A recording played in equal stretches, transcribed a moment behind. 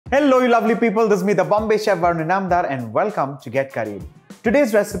Hello you lovely people, this is me the Bombay Chef Varun Inamdar and welcome to Get Curried.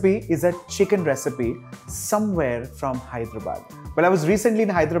 Today's recipe is a chicken recipe somewhere from Hyderabad. Well, I was recently in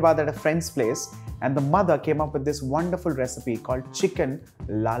Hyderabad at a friend's place and the mother came up with this wonderful recipe called Chicken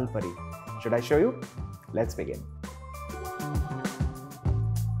Lal Pari. Should I show you? Let's begin.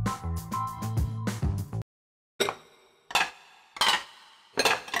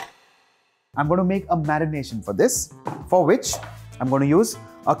 I'm going to make a marination for this, for which I'm going to use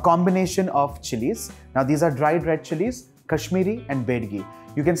a combination of chilies. Now these are dried red chilies, Kashmiri and Bedgi.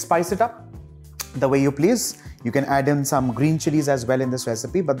 You can spice it up the way you please. You can add in some green chilies as well in this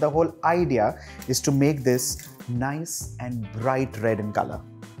recipe, but the whole idea is to make this nice and bright red in color.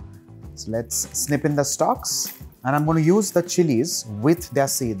 So let's snip in the stalks, and I'm going to use the chilies with their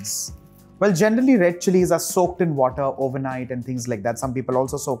seeds. Well, generally red chilies are soaked in water overnight and things like that. Some people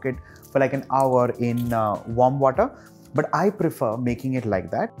also soak it for like an hour in warm water, but I prefer making it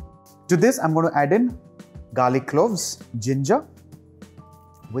like that. To this, I'm going to add in garlic cloves, ginger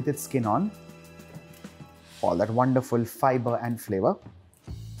with its skin on, all that wonderful fiber and flavor.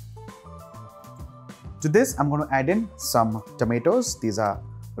 To this, I'm going to add in some tomatoes. These are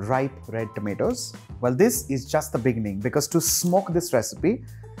ripe red tomatoes. Well, this is just the beginning, because to smoke this recipe,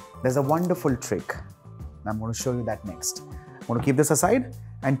 there's a wonderful trick. I'm going to show you that next. I'm going to keep this aside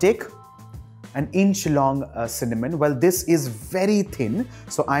and take an inch long cinnamon. Well, this is very thin,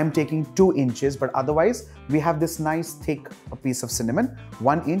 so I am taking 2 inches, but otherwise we have this nice thick piece of cinnamon.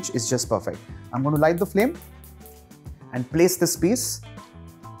 1 inch is just perfect. I'm going to light the flame and place this piece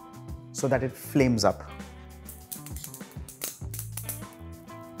so that it flames up.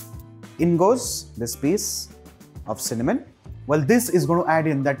 In goes this piece of cinnamon. Well, this is going to add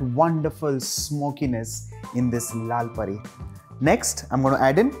in that wonderful smokiness in this lal pari. Next, I'm going to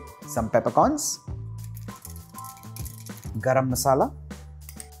add in some peppercorns, garam masala,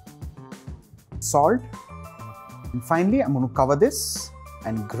 salt, and finally I'm going to cover this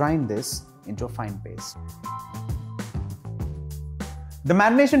and grind this into a fine paste. The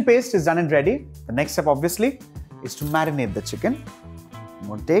marination paste is done and ready. The next step obviously is to marinate the chicken. I'm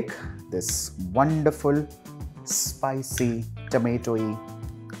going to take this wonderful spicy tomatoey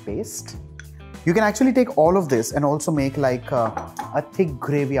paste. You can actually take all of this and also make like a thick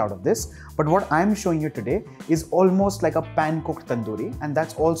gravy out of this. But what I'm showing you today is almost like a pan-cooked tandoori, and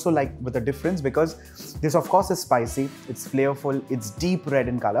that's also like with a difference, because this of course is spicy, it's flavorful, it's deep red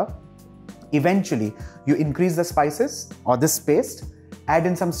in color. Eventually, you increase the spices or this paste, add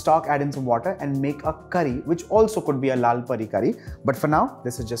in some stock, add in some water and make a curry, which also could be a lal pari curry. But for now,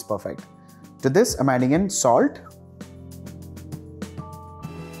 this is just perfect. To this, I'm adding in salt,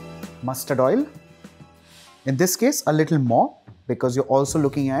 mustard oil. In this case, a little more, because you're also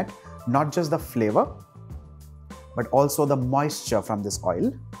looking at not just the flavor, but also the moisture from this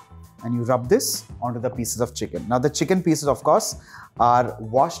oil. And you rub this onto the pieces of chicken. Now the chicken pieces, of course, are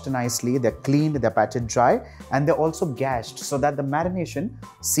washed nicely, they're cleaned, they're patted dry, and they're also gashed so that the marination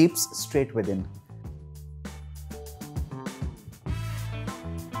seeps straight within.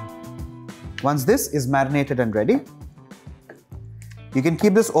 Once this is marinated and ready, you can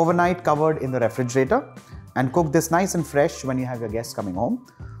keep this overnight covered in the refrigerator and cook this nice and fresh when you have your guests coming home.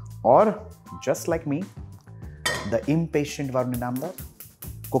 Or just like me, the impatient Varun Inamdar,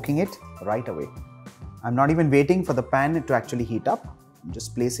 cooking it right away. I'm not even waiting for the pan to actually heat up. I'm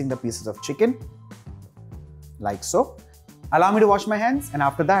just placing the pieces of chicken like so. Allow me to wash my hands, and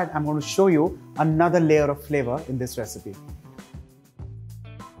after that I'm going to show you another layer of flavor in this recipe.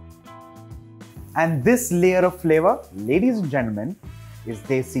 And this layer of flavor, ladies and gentlemen, is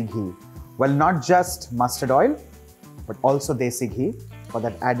desi ghee. Well, not just mustard oil, but also desi ghee for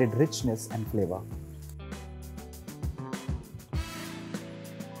that added richness and flavor.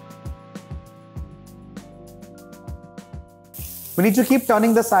 We need to keep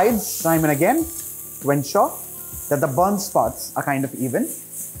turning the sides time and again to ensure that the burn spots are kind of even.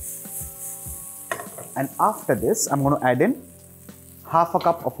 And after this, I'm going to add in half a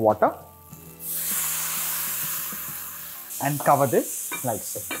cup of water and cover this like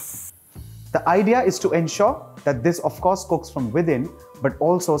so. The idea is to ensure that this of course cooks from within, but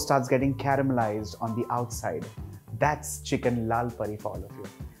also starts getting caramelized on the outside. That's chicken lal pari for all of you.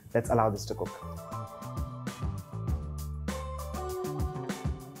 Let's allow this to cook.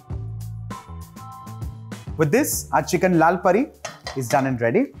 With this, our chicken lal pari is done and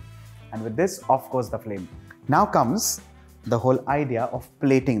ready. And with this, of course, the flame. Now comes the whole idea of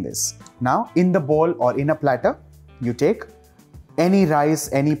plating this. Now, in the bowl or in a platter, you take any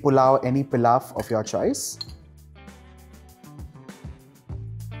rice, any pulao, any pilaf of your choice.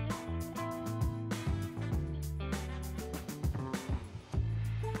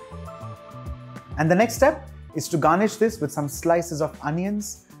 And the next step is to garnish this with some slices of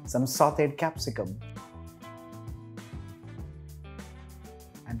onions, some sauteed capsicum,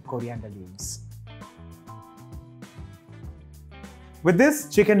 and coriander leaves. With this,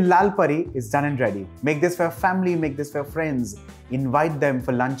 chicken lal pari is done and ready. Make this for your family, make this for your friends, invite them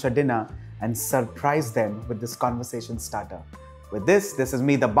for lunch or dinner, and surprise them with this conversation starter. With this is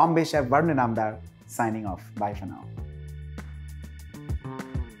me, the Bombay Chef Varun Inamdar, signing off. Bye for now.